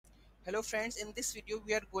Hello friends, in this video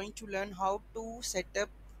we are going to learn how to set up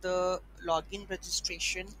the login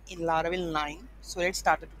registration in Laravel 9. So let's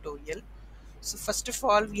start the tutorial. So first of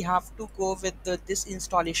all we have to go with this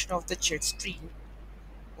installation of the Jetstream.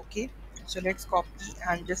 Okay, so let's copy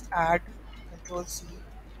and just add Control C,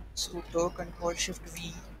 sudo Control Shift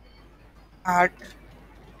V, add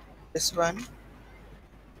this one.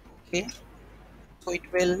 Okay, so it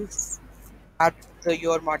will add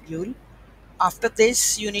your module. After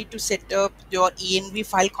this you need to set up your env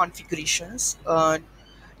file configurations.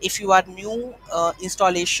 If you are new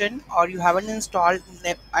installation or you haven't installed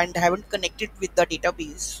and haven't connected with the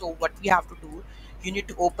database, so what we have to do, you need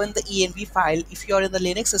to open the env file. If you are in the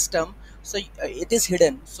Linux system, so it is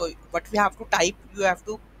hidden. So what we have to type, you have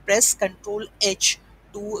to press Ctrl H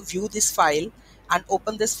to view this file and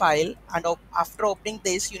open this file, and after opening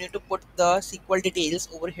this you need to put the SQL details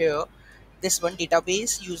over here, this one,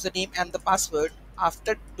 database username and the password.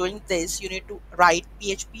 After doing this you need to write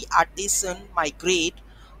php artisan migrate.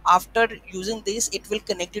 After using this it will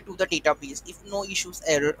connect it to the database if no issues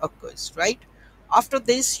error occurs, right? After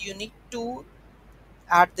this you need to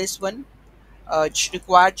add this one,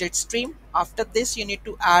 require Jetstream. After this you need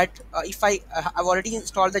to add, if I've already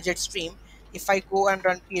installed the Jetstream. If I go and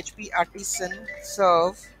run php artisan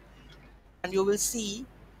serve, and you will see,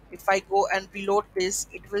 if I go and reload this,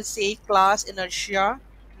 it will say class inertia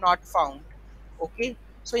not found. Okay,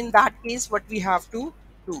 so in that case what we have to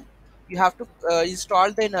do, you have to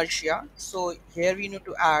install the inertia. So here we need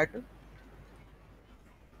to add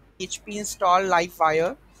php install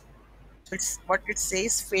livewire. It's what it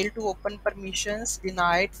says, fail to open permissions,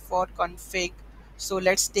 denied for config. So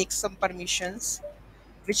let's take some permissions.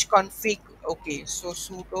 Which config? Okay, so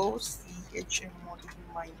sudo chmod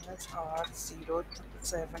minus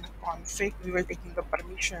r077 config, we will taking the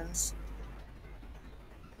permissions.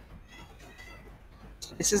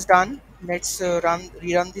 So this is done. Let's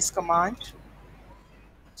rerun this command.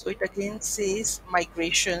 So it again says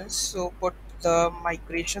migrations, so put the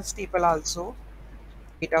migrations table also,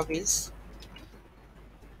 database,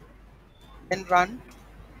 then run.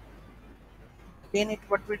 Then it,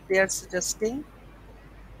 what they are suggesting,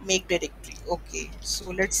 make directory. Okay,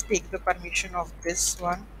 so let's take the permission of this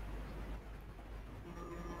one.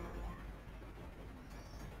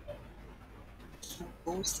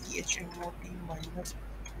 Sudo chmod minus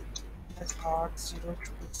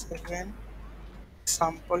r077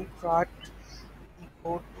 example cut,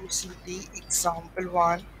 go to cd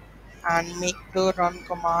example1 and make the run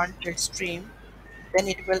command Jetstream. Then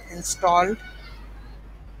it will install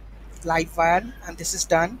livewire, and this is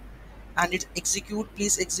done. And it execute,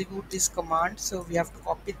 please execute this command. So we have to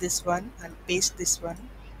copy this one and paste this one.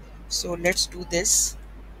 So let's do this.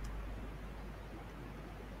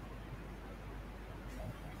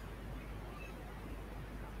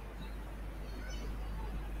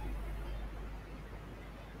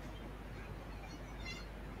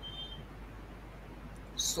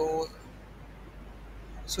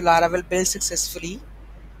 So Laravel built successfully,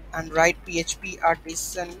 and write php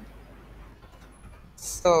artisan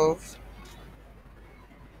serve.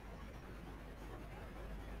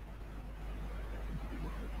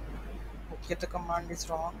 Okay, the command is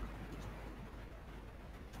wrong.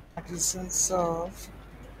 Artisan serve.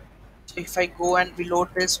 So if I go and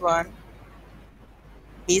reload this one,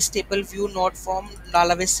 base table view not from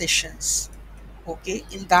Laravel sessions. Okay,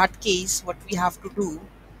 in that case what we have to do,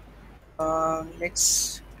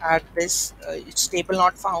 let's add this, it's table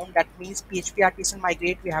not found, that means php artisan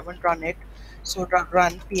migrate, we haven't run it. So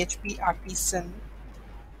run php artisan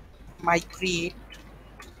migrate.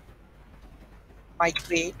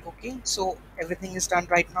 Okay, so everything is done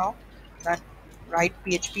right now. Then write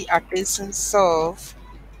php artisan serve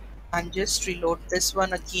and just reload this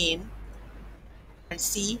one again and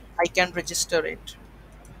see I can register it.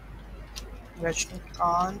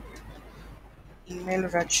 Rajnikant, email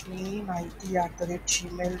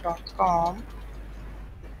rajni90@gmail.com,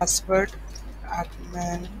 password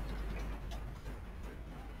admin.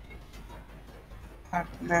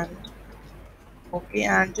 Okay,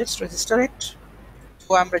 and just register it.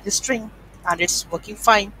 So I'm registering and it's working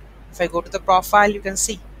fine. If I go to the profile, you can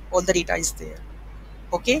see all the data is there.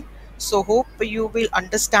 Okay, so hope you will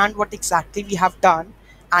understand what exactly we have done,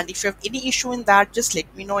 and if you have any issue in that, just let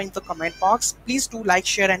me know in the comment box. Please do like,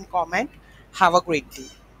 share and comment. Have a great day.